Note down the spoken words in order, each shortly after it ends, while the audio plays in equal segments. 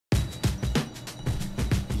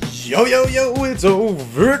Yo, yo, yo, it's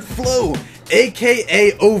overtflow,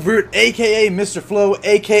 aka Overt, aka Mr. Flow,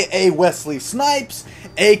 aka Wesley Snipes,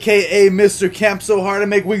 aka Mr. Camp So Hard to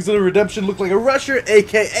Make Wings of the Redemption look like a rusher,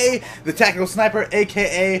 aka the Tactical Sniper,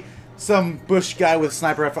 aka some bush guy with a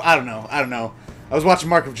sniper rifle. I don't know. I was watching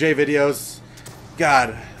Mark of J videos.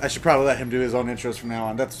 God, I should probably let him do his own intros from now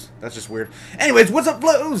on. That's just weird. Anyways, what's up,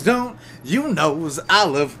 flows? Don't you knows I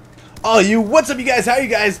love all you. What's up, you guys? How are you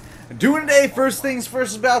guys doing today? First things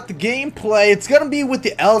first about the gameplay. It's gonna be with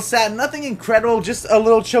the LSAT. Nothing incredible, just a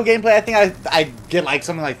little chill gameplay. I think I get like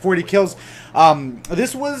something like 40 kills.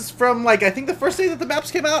 This was from like I think the first day that the maps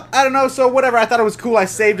came out. I don't know, so whatever. I thought it was cool. I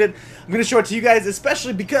saved it. I'm gonna show it to you guys,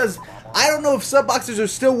 especially because I don't know if sub boxes are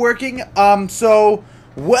still working. So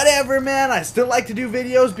whatever, man. I still like to do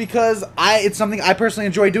videos because it's something I personally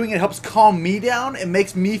enjoy doing. It helps calm me down. It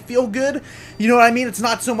makes me feel good. You know what I mean? It's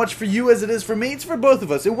not so much for you as it is for me. It's for both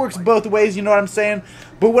of us. It works both ways, you know what I'm saying?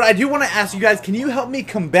 But what I do want to ask you guys, can you help me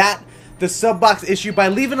combat the sub box issue by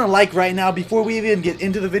leaving a like right now before we even get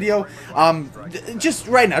into the video? Just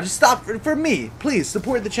right now. Just stop for me. Please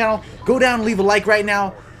support the channel. Go down and leave a like right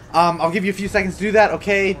now. I'll give you a few seconds to do that.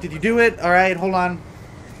 Okay, did you do it? Alright, hold on.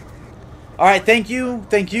 Alright, thank you.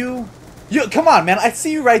 Come on, man. I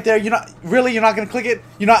see you right there. You're not going to click it?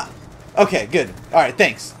 You're not? Okay, good. Alright,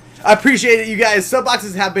 thanks. I appreciate it, you guys. Sub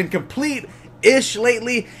boxes have been complete-ish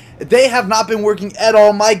lately. They have not been working at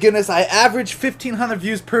all. My goodness, I average 1,500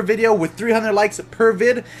 views per video with 300 likes per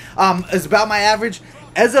vid. Is about my average.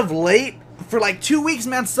 As of late, for like 2 weeks,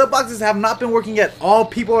 man, sub boxes have not been working at all.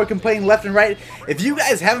 People are complaining left and right. If you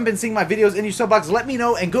guys haven't been seeing my videos in your sub box, let me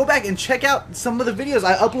know and go back and check out some of the videos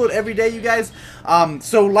I upload every day, you guys.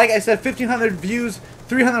 So like I said, 1,500 views,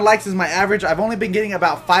 300 likes is my average. I've only been getting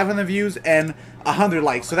about 500 views and 100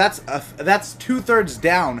 likes, so that's 2/3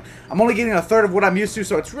 down. I'm only getting a third of what I'm used to,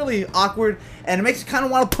 so it's really awkward, and it makes you kind of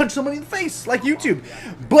want to punch somebody in the face, like YouTube.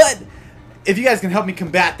 But if you guys can help me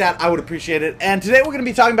combat that, I would appreciate it. And today we're going to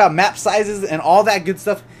be talking about map sizes and all that good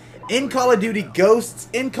stuff in Call of Duty Ghosts,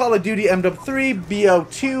 in Call of Duty MW3,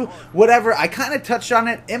 BO2, whatever. I kind of touched on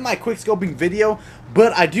it in my quick scoping video,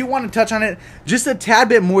 but I do want to touch on it just a tad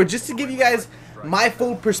bit more, just to give you guys my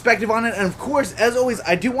full perspective on it. And of course, as always,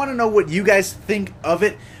 I do want to know what you guys think of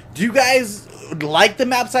it. Do you guys like the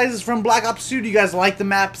map sizes from Black Ops 2? Do you guys like the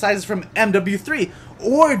map sizes from MW3?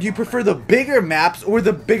 Or do you prefer the bigger maps or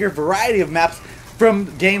the bigger variety of maps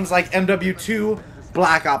from games like MW2,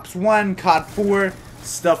 Black Ops 1, CoD 4,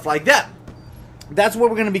 stuff like that? That's what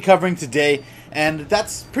we're going to be covering today, and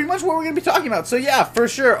that's pretty much what we're going to be talking about. So yeah, for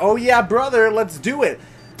sure. Oh yeah, brother, let's do it.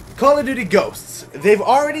 Call of Duty Ghosts. They've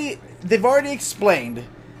already explained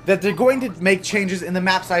that they're going to make changes in the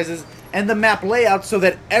map sizes and the map layout so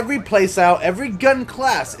that every playstyle, every gun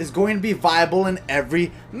class is going to be viable in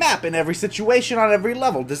every map, in every situation, on every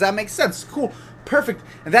level. Does that make sense? Cool. Perfect.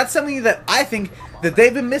 And that's something that I think that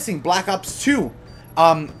they've been missing. Black Ops 2,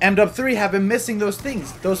 MW3 have been missing those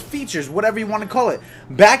things, those features, whatever you want to call it.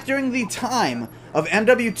 Back during the time of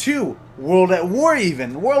MW2, World at War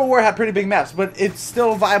even. World at War had pretty big maps, but it's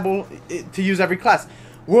still viable to use every class.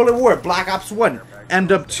 World at War, Black Ops 1,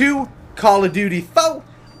 MW2, Call of Duty Foe,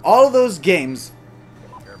 all of those games,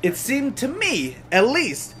 it seemed to me, at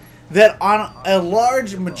least, that on a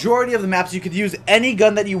large majority of the maps you could use any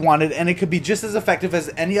gun that you wanted, and it could be just as effective as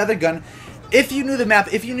any other gun if you knew the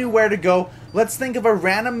map, if you knew where to go. Let's think of a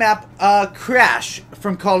random map, Crash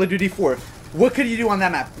from Call of Duty 4. What could you do on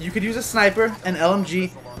that map? You could use a sniper, an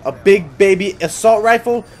LMG, a big baby assault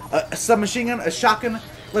rifle, a submachine gun, a shotgun.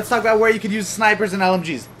 Let's talk about where you could use snipers and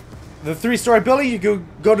LMGs. The 3-story building, you could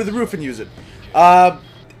go to the roof and use it.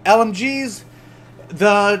 LMGs,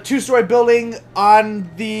 the 2-story building on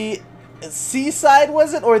the C side,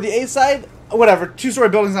 was it? Or the A side? Whatever. 2-story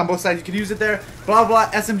buildings on both sides, you could use it there. Blah, blah,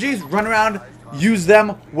 blah. SMGs, run around, use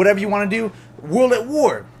them, whatever you want to do. World at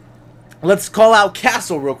War. Let's call out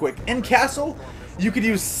Castle real quick. In Castle, you could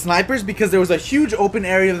use snipers because there was a huge open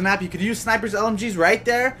area of the map. You could use snipers, LMGs right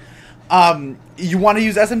there. You want to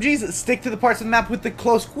use SMGs, stick to the parts of the map with the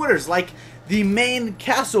close quarters, like the main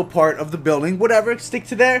castle part of the building, whatever, stick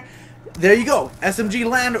to there. There you go. SMG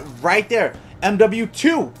land right there.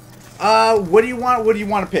 MW2. What do you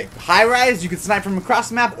want to pick? High rise, you could snipe from across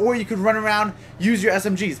the map, or you could run around, use your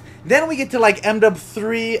SMGs. Then we get to like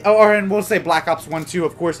MW3, and we'll say Black Ops 1, 2,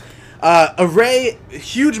 of course. Array,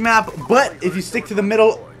 huge map, but if you stick to the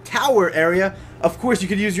middle tower area, of course you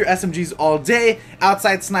could use your SMGs all day.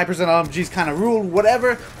 Outside snipers and LMGs kind of rule,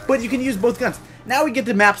 whatever, but you can use both guns. Now we get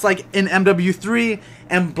to maps like in MW3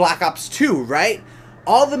 and Black Ops 2, right?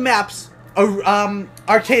 All the maps are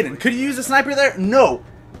Arcaden. Could you use a sniper there? No.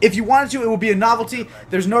 If you wanted to, it would be a novelty.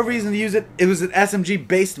 There's no reason to use it. It was an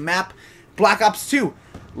SMG-based map. Black Ops 2.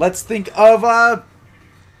 Let's think of,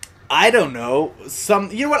 I don't know,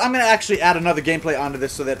 you know what, I'm going to actually add another gameplay onto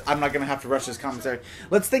this so that I'm not going to have to rush this commentary.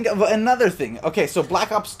 Let's think of another thing. Okay, so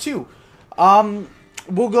Black Ops 2.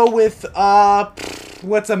 We'll go with,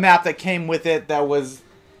 what's a map that came with it that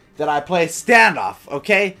I play? Standoff,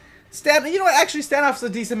 okay? You know what, actually Standoff's a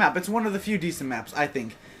decent map. It's one of the few decent maps, I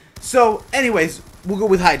think. So, anyways, we'll go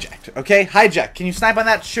with Hijacked, okay? Hijacked. Can you snipe on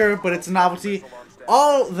that? Sure, but it's a novelty.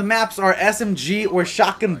 All the maps are SMG or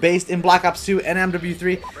shotgun based in Black Ops 2 and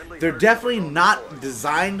MW3. They're definitely not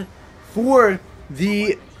designed for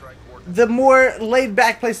the more laid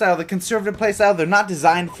back playstyle, the conservative playstyle. They're not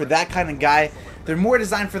designed for that kind of guy. They're more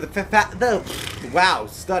designed for the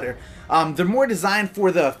they're more designed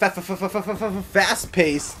for the fast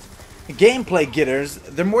paced gameplay getters.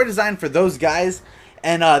 They're more designed for those guys,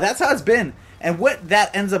 and that's how it's been. And what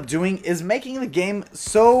that ends up doing is making the game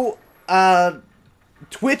so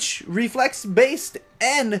twitch reflex based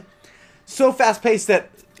and so fast paced that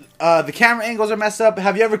the camera angles are messed up.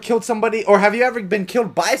 Have you ever killed somebody, or have you ever been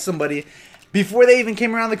killed by somebody before they even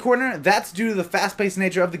came around the corner? That's due to the fast paced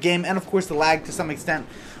nature of the game and of course the lag to some extent.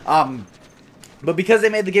 But because they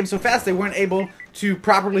made the game so fast, they weren't able to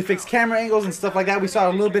properly fix camera angles and stuff like that. We saw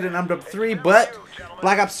a little bit in MW3, but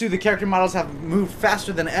Black Ops 2, the character models have moved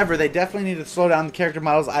faster than ever. They definitely need to slow down the character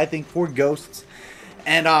models, I think, for Ghosts.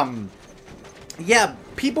 And yeah,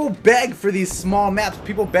 people beg for these small maps.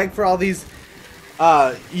 People beg for all these,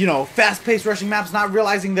 you know, fast-paced rushing maps, not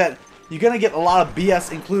realizing that you're going to get a lot of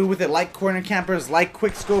BS included with it, like corner campers, like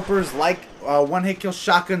quick scopers, like one-hit kill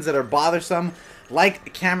shotguns that are bothersome,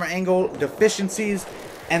 like camera angle deficiencies,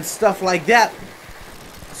 and stuff like that.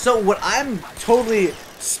 So what I'm totally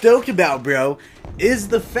stoked about, bro, is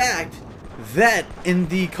the fact that in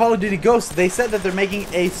the Call of Duty Ghosts, they said that they're making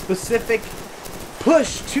a specific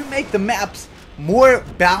push to make the maps more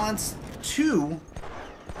balanced to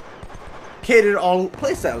cater to all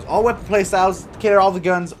playstyles, all weapon playstyles, cater to all the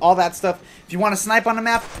guns, all that stuff. If you want to snipe on a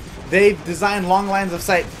map, they've designed long lines of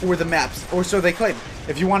sight for the maps, or so they claim.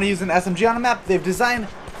 If you want to use an SMG on a map, they've designed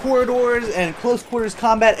corridors and close quarters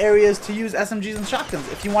combat areas to use SMGs and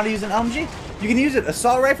shotguns. If you want to use an LMG, you can use it.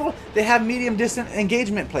 Assault rifle, they have medium distant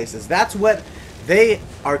engagement places. That's what they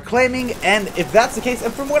are claiming, and if that's the case,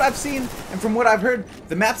 and from what I've seen and from what I've heard,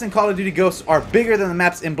 the maps in Call of Duty Ghosts are bigger than the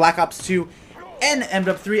maps in Black Ops 2 and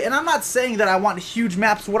MW3. And I'm not saying that I want huge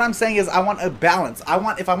maps. What I'm saying is I want a balance.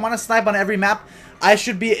 If I want to snipe on every map, I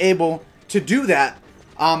should be able to do that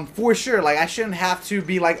for sure. Like, I shouldn't have to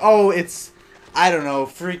be like, oh, it's, I don't know,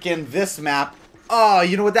 freaking this map. Oh,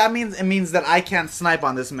 you know what that means? It means that I can't snipe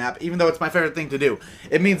on this map, even though it's my favorite thing to do.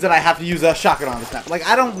 It means that I have to use a shotgun on this map. Like,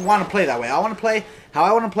 I don't want to play that way. I want to play how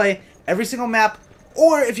I want to play every single map.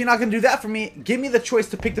 Or, if you're not going to do that for me, give me the choice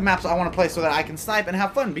to pick the maps I want to play so that I can snipe and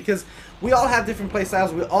have fun. Because we all have different play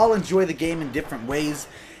styles. We all enjoy the game in different ways.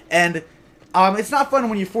 And it's not fun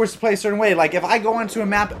when you're forced to play a certain way. Like, if I go onto a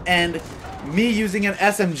map and me using an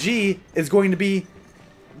SMG is going to be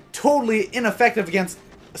totally ineffective against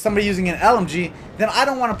somebody using an LMG, then I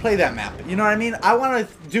don't want to play that map. You know what I mean? I want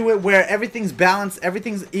to do it where everything's balanced,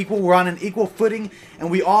 everything's equal, we're on an equal footing, and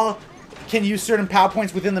we all can use certain power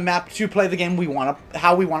points within the map to play the game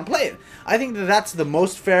how we want to play it. I think that that's the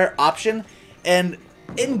most fair option. And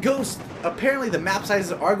in Ghost, apparently the map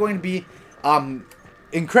sizes are going to be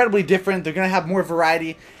incredibly different. They're going to have more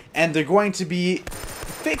variety, and they're going to be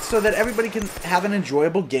fixed so that everybody can have an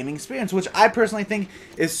enjoyable gaming experience, which I personally think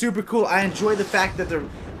is super cool. I enjoy the fact that they're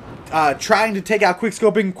trying to take out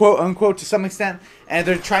quickscoping, quote unquote, to some extent, and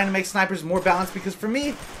they're trying to make snipers more balanced, because for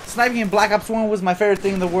me, sniping in Black Ops 1 was my favorite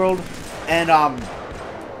thing in the world, and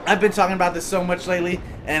I've been talking about this so much lately,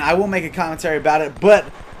 and I will make a commentary about it. But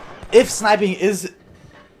if sniping is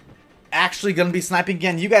actually going to be sniping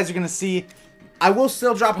again, you guys are going to see, I will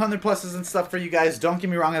still drop 100 pluses and stuff for you guys, don't get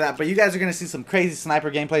me wrong on that, but you guys are going to see some crazy sniper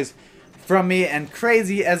gameplays from me, and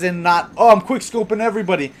crazy as in not, oh, I'm quick scoping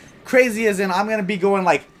everybody. Crazy as in I'm going to be going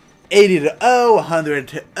like 80 to 0, 100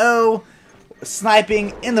 to 0,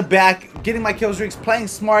 sniping in the back, getting my kill streaks, playing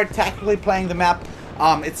smart, tactically playing the map.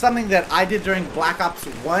 It's something that I did during Black Ops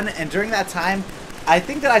 1, and during that time, I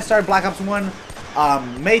think that I started Black Ops 1,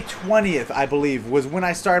 May 20th, I believe, was when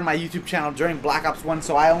I started my YouTube channel during Black Ops 1,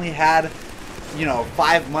 so I only had, you know,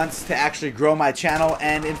 5 months to actually grow my channel,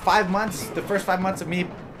 and in 5 months, the first 5 months of me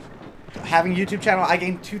having a YouTube channel, I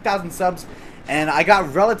gained 2,000 subs, and I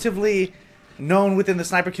got relatively known within the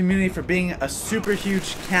sniper community for being a super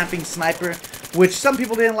huge camping sniper, which some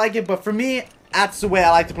people didn't like it, but for me, That's the way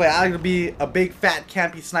I like to play. I like to be a big, fat,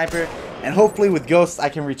 campy sniper. And hopefully with Ghosts, I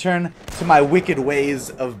can return to my wicked ways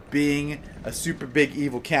of being a super big,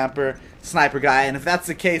 evil camper, sniper guy. And if that's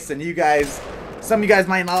the case, then you guys, some of you guys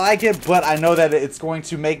might not like it, but I know that it's going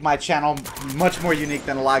to make my channel much more unique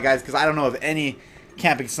than a lot of guys, because I don't know of any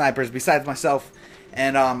camping snipers besides myself.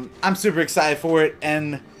 And I'm super excited for it.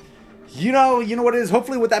 And you know what it is.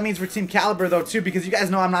 Hopefully what that means for Team Caliber, though, too, because you guys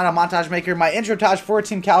know I'm not a montage maker. My introtage for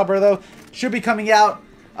Team Caliber, though, should be coming out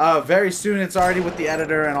very soon. It's already with the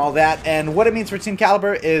editor and all that. And what it means for Team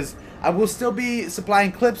Caliber is I will still be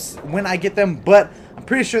supplying clips when I get them, but I'm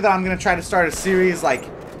pretty sure that I'm going to try to start a series, like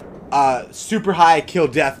super high kill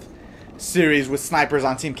death series with snipers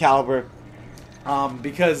on Team Caliber,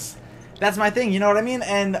 because that's my thing, you know what I mean?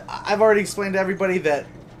 And I've already explained to everybody that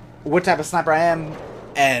what type of sniper I am,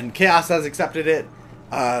 and Chaos has accepted it.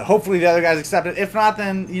 Hopefully the other guys accept it. If not,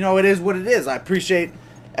 then, you know, it is what it is. I appreciate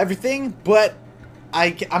everything, but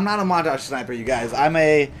I'm not a montage sniper, you guys. I'm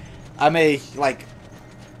a like,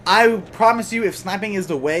 I promise you, if sniping is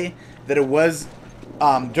the way that it was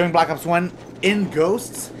during Black Ops 1 in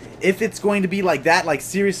Ghosts, if it's going to be like that, like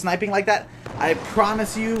serious sniping like that, I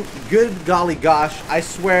promise you, good golly gosh, I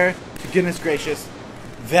swear to goodness gracious,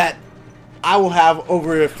 that I will have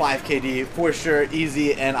over 5 KD for sure,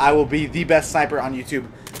 easy, and I will be the best sniper on YouTube,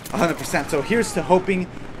 100%. So here's to hoping,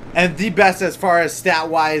 and the best as far as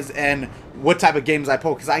stat-wise and what type of games I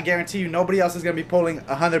pull, because I guarantee you nobody else is going to be pulling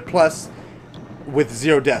 100 plus with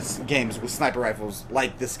 0 deaths games with sniper rifles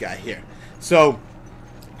like this guy here. So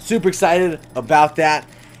super excited about that.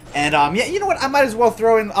 And yeah, you know what, I might as well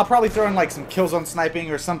throw in, I'll probably throw in like some Killzone sniping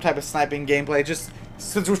or some type of sniping gameplay, just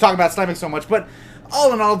since we're talking about sniping so much. But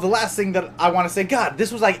all in all, the last thing that I want to say, God,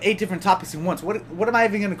 this was like 8 different topics in once. What am I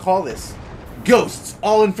even going to call this? Ghosts,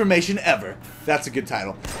 all information ever. That's a good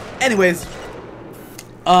title. Anyways,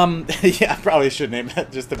 yeah, I probably should name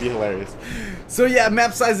that just to be hilarious. So yeah,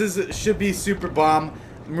 map sizes should be super bomb.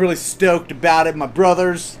 I'm really stoked about it, my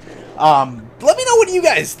brothers. Let me know what you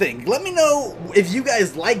guys think. Let me know if you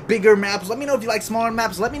guys like bigger maps. Let me know if you like smaller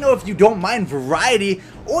maps. Let me know if you don't mind variety,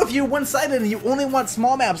 or if you're one-sided and you only want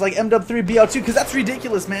small maps like MW3 BL2, because that's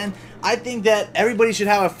ridiculous, man. I think that everybody should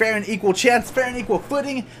have a fair and equal chance, fair and equal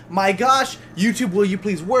footing. My gosh, YouTube, will you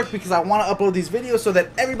please work, because I want to upload these videos so that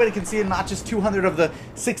everybody can see it, not just 200 of the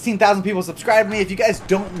 16,000 people subscribe to me. If you guys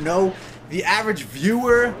don't know, the average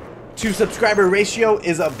viewer to subscriber ratio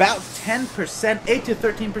is about 10%, 8 to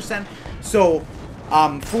 13%. So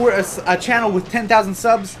for a channel with 10,000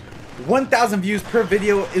 subs, 1,000 views per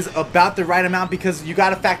video is about the right amount, because you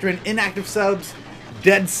got to factor in inactive subs,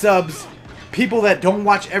 dead subs, people that don't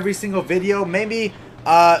watch every single video. Maybe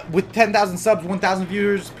with 10,000 subs, 1,000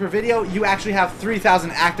 viewers per video, you actually have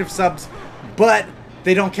 3,000 active subs, but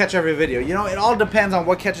they don't catch every video. You know, it all depends on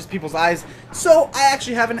what catches people's eyes. So I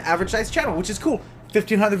actually have an average size channel, which is cool.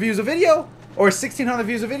 1,500 views a video, or 1,600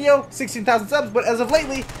 views a video, 16,000 subs. But as of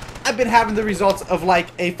lately, I've been having the results of like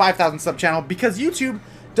a 5,000 sub channel, because YouTube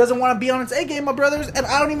doesn't want to be on its A game, my brothers. And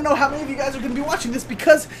I don't even know how many of you guys are going to be watching this,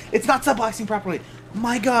 because it's not subboxing properly.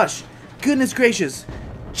 My gosh, goodness gracious,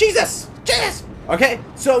 Jesus. Okay,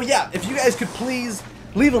 so yeah, if you guys could please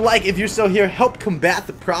leave a like if you're still here, help combat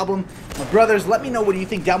the problem, my brothers. Let me know what you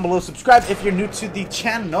think down below. Subscribe if you're new to the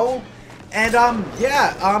channel. And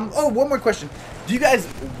yeah, oh, one more question. Do you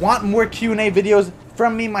guys want more Q&A videos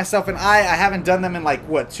from me, myself, and I haven't done them in like,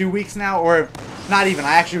 what, 2 weeks now? Or not even.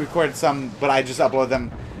 I actually recorded some, but I just uploaded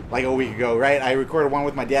them like a week ago, right? I recorded one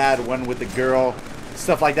with my dad, one with the girl,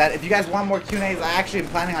 stuff like that. If you guys want more Q&As, I actually am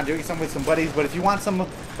planning on doing some with some buddies. But if you want some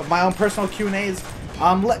of my own personal Q&As,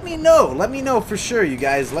 let me know. Let me know for sure, you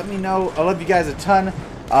guys. Let me know. I love you guys a ton.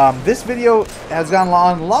 This video has gone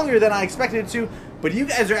on longer than I expected it to, but you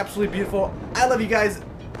guys are absolutely beautiful. I love you guys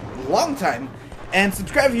long time. And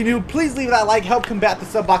subscribe if you're new. Please leave that like. Help combat the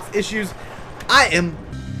sub box issues. I am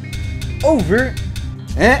over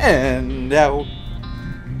and out.